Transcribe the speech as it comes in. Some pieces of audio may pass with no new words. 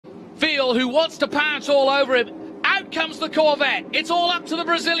Michael, who wants to pounce all over him. Out comes the Corvette. It's all up to the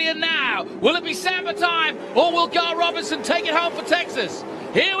Brazilian now. Will it be Samba time, or will Gar Robinson take it home for Texas?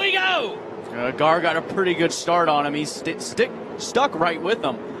 Here we go. Gar got a pretty good start on him. He's stuck right with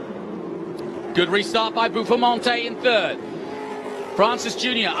them. Good restart by Buffamonte in third. Francis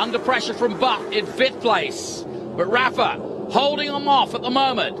Jr. under pressure from Buck in fifth place. But Rafa holding him off at the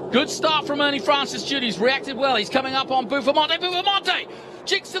moment. Good start from Ernie Francis Jr. He's reacted well. He's coming up on Buffamonte. Buffamonte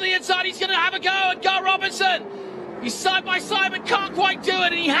jigs to the inside. He's going to have a go at Gar Robinson. He's side by side but can't quite do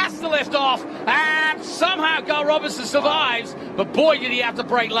it, and he has to lift off. And somehow Gar Robinson survives. But boy, did he have to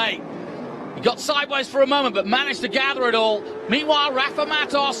brake late. He got sideways for a moment, but managed to gather it all. Meanwhile, Rafa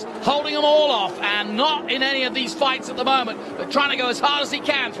Matos holding them all off, and not in any of these fights at the moment, but trying to go as hard as he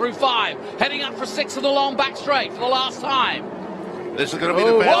can through 5. Heading up for 6 of the long back straight for the last time. This is going to be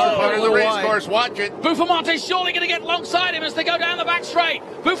the best part of the race course. Watch it. Buffamonte's surely going to get alongside him as they go down the back straight.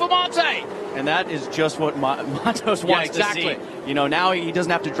 Buffamonte. And that is just what Matos wants to see. You know, now he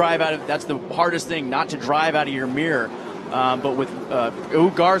doesn't have to drive out of, that's the hardest thing, not to drive out of your mirror. But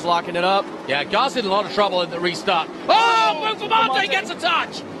with Gar's locking it up. Yeah, Gar's in a lot of trouble in the restart. Oh, Buffamonte gets a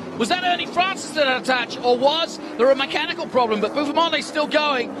touch. Was that Ernie Francis that had a touch, or was there a mechanical problem? But Buffamonte's still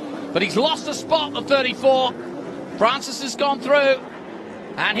going, but he's lost a spot of 34. Francis has gone through,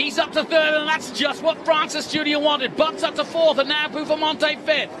 and he's up to third, and that's just what Francis Jr. wanted. Butts up to fourth, and now Buffamonte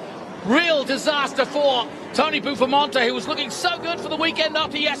fifth. Real disaster for Tony Buffamonte, who was looking so good for the weekend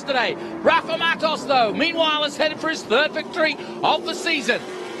after yesterday. Rafa Matos, though, meanwhile, is headed for his third victory of the season.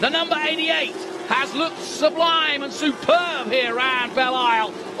 The number 88 has looked sublime and superb here around Belle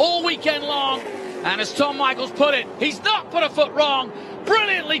Isle all weekend long. And as Tom Michaels put it, he's not put a foot wrong.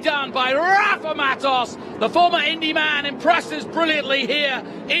 Brilliantly done by Rafa Matos. The former Indy man impresses brilliantly here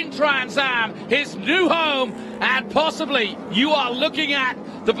in Trans Am, his new home, and possibly you are looking at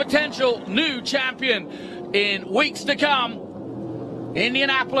the potential new champion in weeks to come.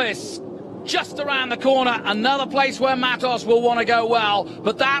 Indianapolis, just around the corner, another place where Matos will want to go well,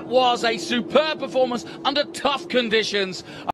 but that was a superb performance under tough conditions.